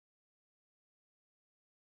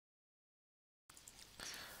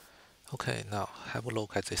Okay, now have a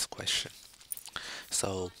look at this question.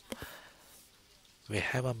 So we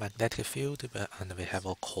have a magnetic field and we have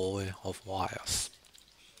a coil of wires.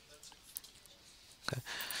 Okay,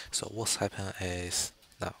 so what's happened is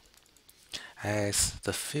now as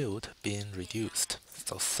the field being reduced,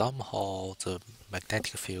 so somehow the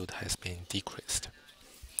magnetic field has been decreased.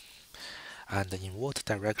 And in what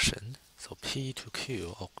direction, so P to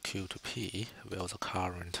Q or Q to P, will the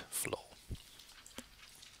current flow?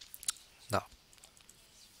 Now,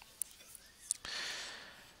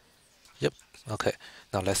 yep, okay,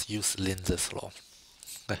 now let's use Lenz's law.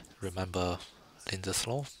 Okay, remember Lenz's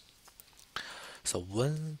law? So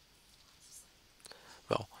when,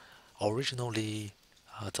 well, originally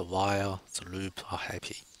the wire, the loop are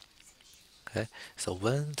happy. Okay, so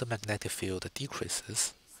when the magnetic field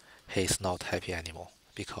decreases, he is not happy anymore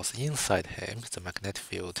because inside him the magnetic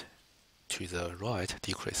field to the right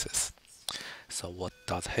decreases. So what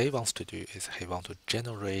does he wants to do is he wants to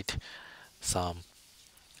generate some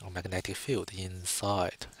magnetic field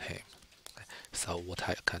inside him. So what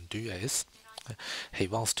I can do is he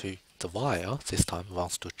wants to the wire this time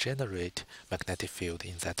wants to generate magnetic field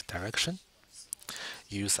in that direction.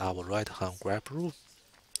 Use our right hand grab rule.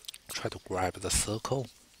 Try to grab the circle.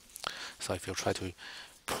 So if you try to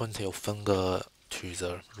point your finger to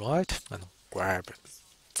the right and grab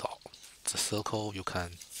the circle, you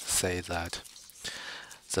can say that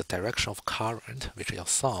the direction of current, which is your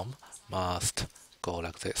thumb, must go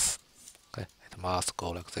like this. Okay, it must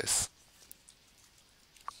go like this.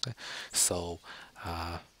 Okay, so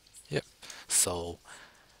yep, so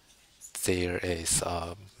there is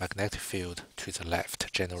a magnetic field to the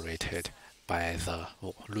left generated by the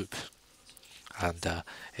loop, and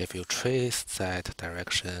if you trace that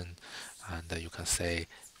direction, and you can say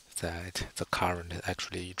that the current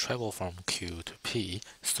actually travel from Q to P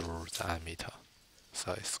through the ammeter.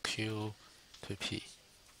 So it's Q to P.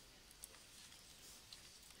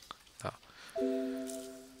 Now,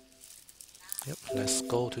 yep, let's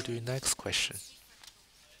go to the next question.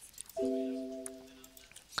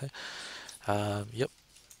 Okay. Yep.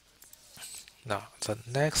 Now the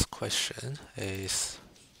next question is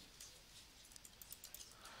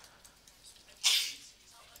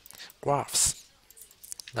graphs.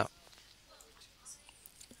 Now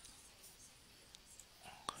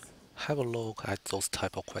have a look at those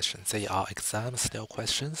type of questions. They are exam style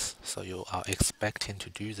questions, so you are expecting to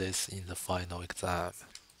do this in the final exam.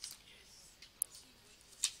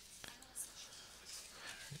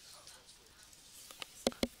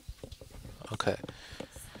 Okay,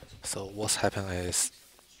 so what's happening is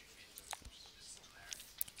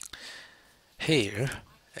here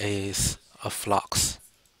is a flux.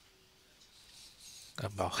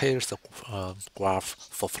 Well, here's the graph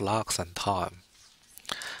for flux and time,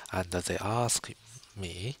 and they ask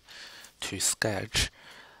me to sketch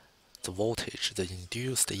the voltage, the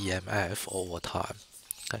induced EMF over time.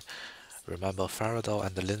 Okay. Remember Faraday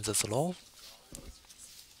and Lenz's law?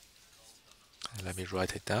 Let me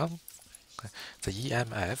write it down. Okay. The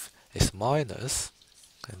EMF is minus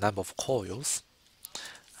the number of coils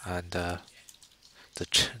and the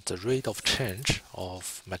rate of change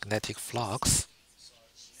of magnetic flux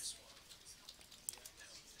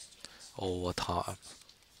over time.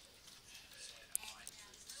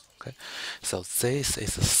 Okay, so this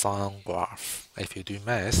is a sine graph. If you do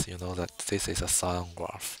math, you know that this is a sine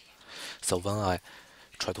graph. So when I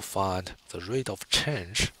try to find the rate of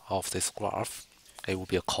change of this graph, it will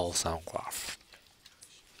be a cosine graph.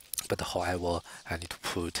 But however, I need to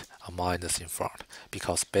put a minus in front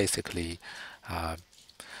because basically and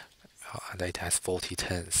it has 40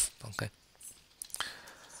 tenths. Okay.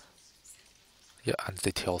 Yeah, and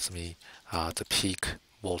it tells me the peak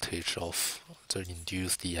voltage of the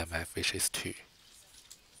induced EMF, which is 2.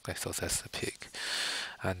 Okay, so that's the peak.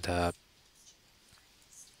 And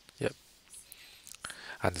yep,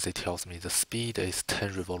 and it tells me the speed is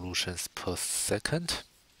 10 revolutions per second.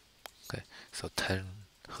 Okay, so 10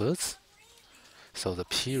 hertz. So the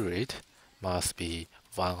period must be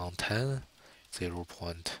 1 on 10,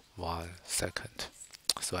 0.1 second.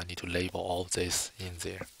 So I need to label all this in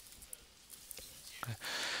there. Okay.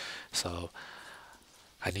 So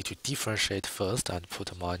I need to differentiate first and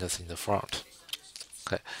put a minus in the front.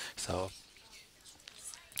 Okay, so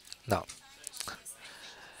now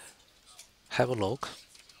have a look.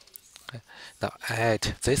 Okay. Now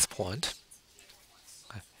at this point,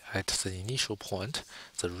 okay, at the initial point,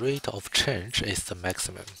 the rate of change is the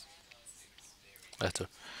maximum.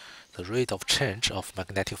 The rate of change of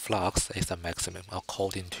magnetic flux is the maximum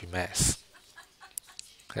according to mass.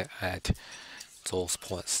 Okay, at those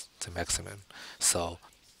points, the maximum. So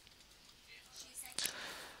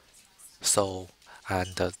So,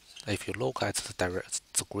 and if you look at the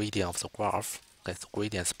gradient of the graph, okay, the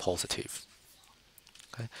gradient is positive.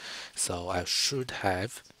 Okay, so I should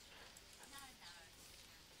have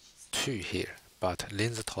 2 here, but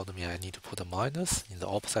Lenz told me I need to put a minus in the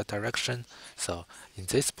opposite direction. So in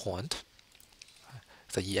this point,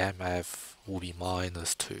 the EMF will be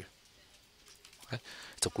 -2. Okay,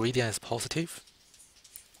 the gradient is positive.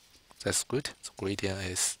 That's good. The gradient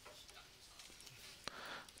is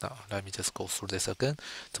now. Let me just go through this again.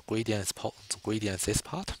 The gradient is the gradient is this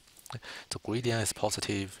part. The gradient is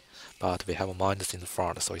positive, but we have a minus in the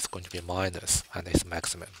front, so it's going to be a minus, and it's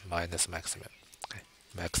maximum, minus maximum. Okay,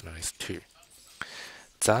 maximum is 2.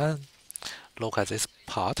 Then look at this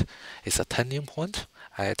part. It's a turning point.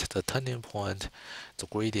 At the turning point, the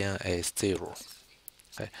gradient is 0.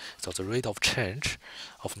 Okay, so the rate of change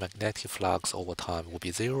of magnetic flux over time will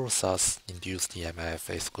be 0, thus induced EMF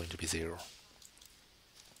is going to be 0.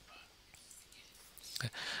 Okay.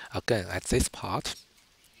 Again, at this part,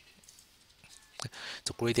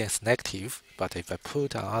 the gradient is negative, but if I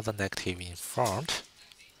put another negative in front,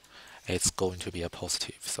 it's going to be a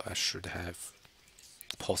positive, so I should have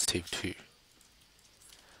 +2.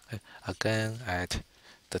 Okay. Again, at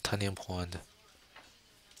the turning point,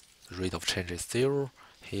 the rate of change is 0.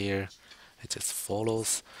 Here, it just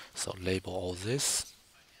follows, so label all this.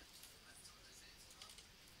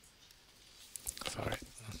 Sorry.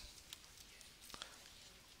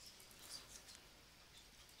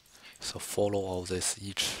 So follow all this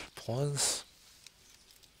each points.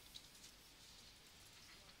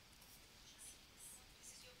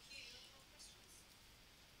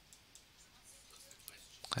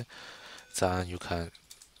 Okay. Then you can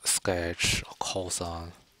sketch a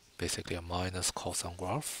cosine, basically a minus cosine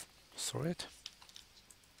graph through it.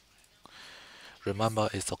 Remember,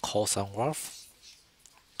 it's a cosine graph.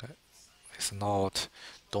 Okay. It's not,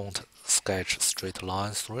 don't sketch straight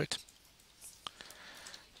lines through it.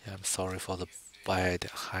 Yeah, I'm sorry for the bad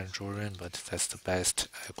hand drawing, but that's the best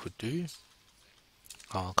I could do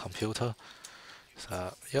on a computer.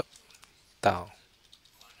 So, yep, down.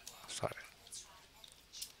 Sorry,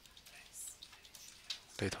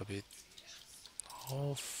 little bit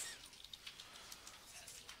off.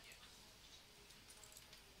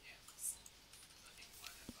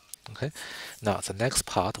 Okay, now the next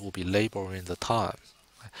part will be labeling the time.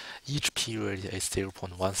 Each period is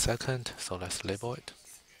 0.1 second, so let's label it.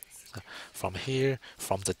 From here,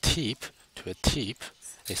 from the tip to a tip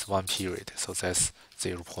is 1 period, so that's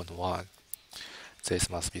 0.1. This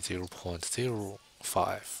must be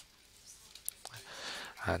 0.05,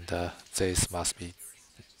 and this must be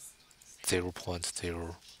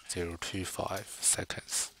 0.0025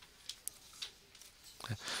 seconds.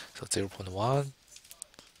 Okay. So 0.1,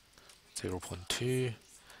 0.2,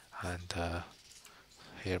 and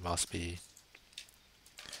here must be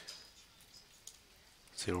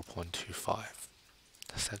 0.25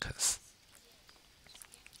 seconds.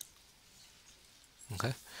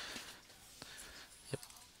 Okay. Yep.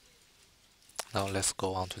 Now let's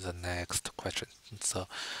go on to the next question. So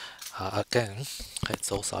again,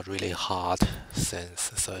 those are really hard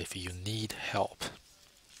things. So if you need help,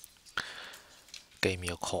 give me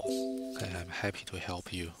a call. Okay, I'm happy to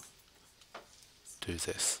help you do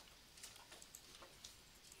this.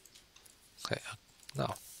 Okay.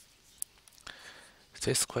 Now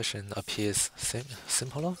this question appears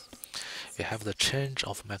simpler. We have the change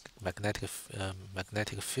of magnetic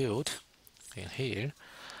field in here,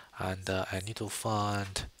 and I need to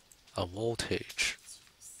find a voltage.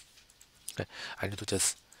 Okay. I need to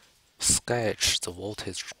just sketch the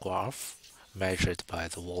voltage graph measured by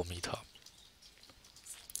the voltmeter.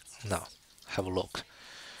 Now, have a look.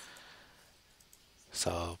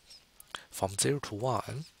 So, from 0 to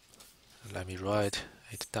 1, let me write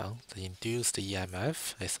it down. The induced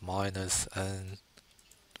EMF is minus N,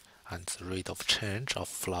 and the rate of change of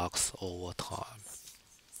flux over time.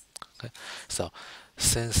 Okay. So,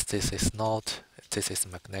 since this is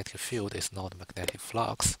magnetic field, it's not magnetic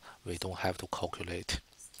flux, we don't have to calculate.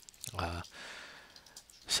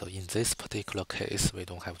 So in this particular case, we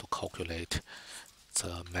don't have to calculate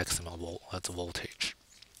the maximum the voltage,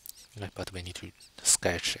 okay, but we need to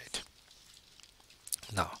sketch it.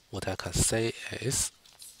 Now, what I can say is,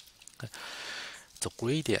 okay, the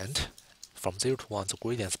gradient from 0 to 1, the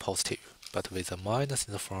gradient is positive, but with a minus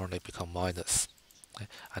in the front, it becomes minus. Okay,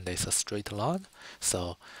 and it's a straight line,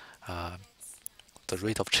 so the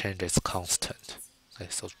rate of change is constant. Okay,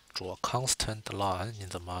 so draw a constant line in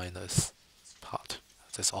the minus part.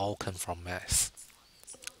 This all comes from mass.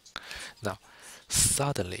 Now,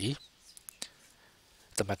 suddenly,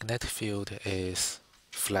 the magnetic field is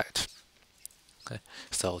flat. Okay.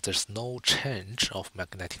 So there's no change of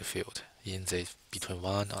magnetic field in the between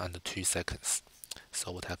 1 and 2 seconds.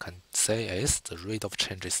 So what I can say is the rate of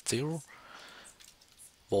change is 0,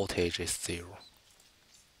 voltage is 0.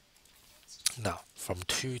 Now, from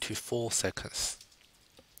 2 to 4 seconds,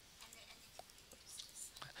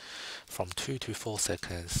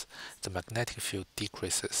 the magnetic field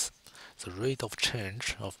decreases. The rate of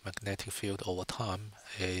change of magnetic field over time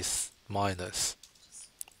is minus.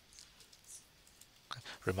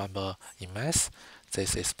 Remember, in math,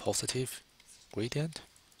 this is positive gradient,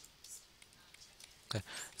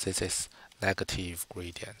 this is negative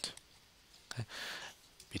gradient.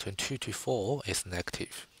 Between 2 to 4 is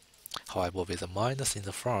negative. However, with a minus in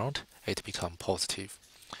the front, it becomes positive.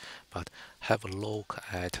 But have a look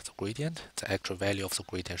at the gradient. The actual value of the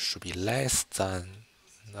gradient should be less than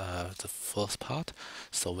the first part.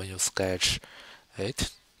 So when you sketch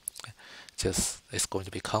it, just it's going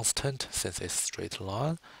to be constant since it's straight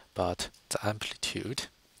line, but the amplitude,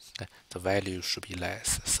 the value should be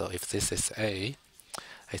less. So if this is A,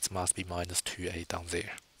 it must be minus 2A down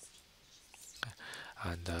there.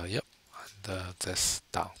 And yep, and that's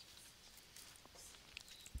down.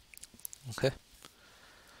 Okay.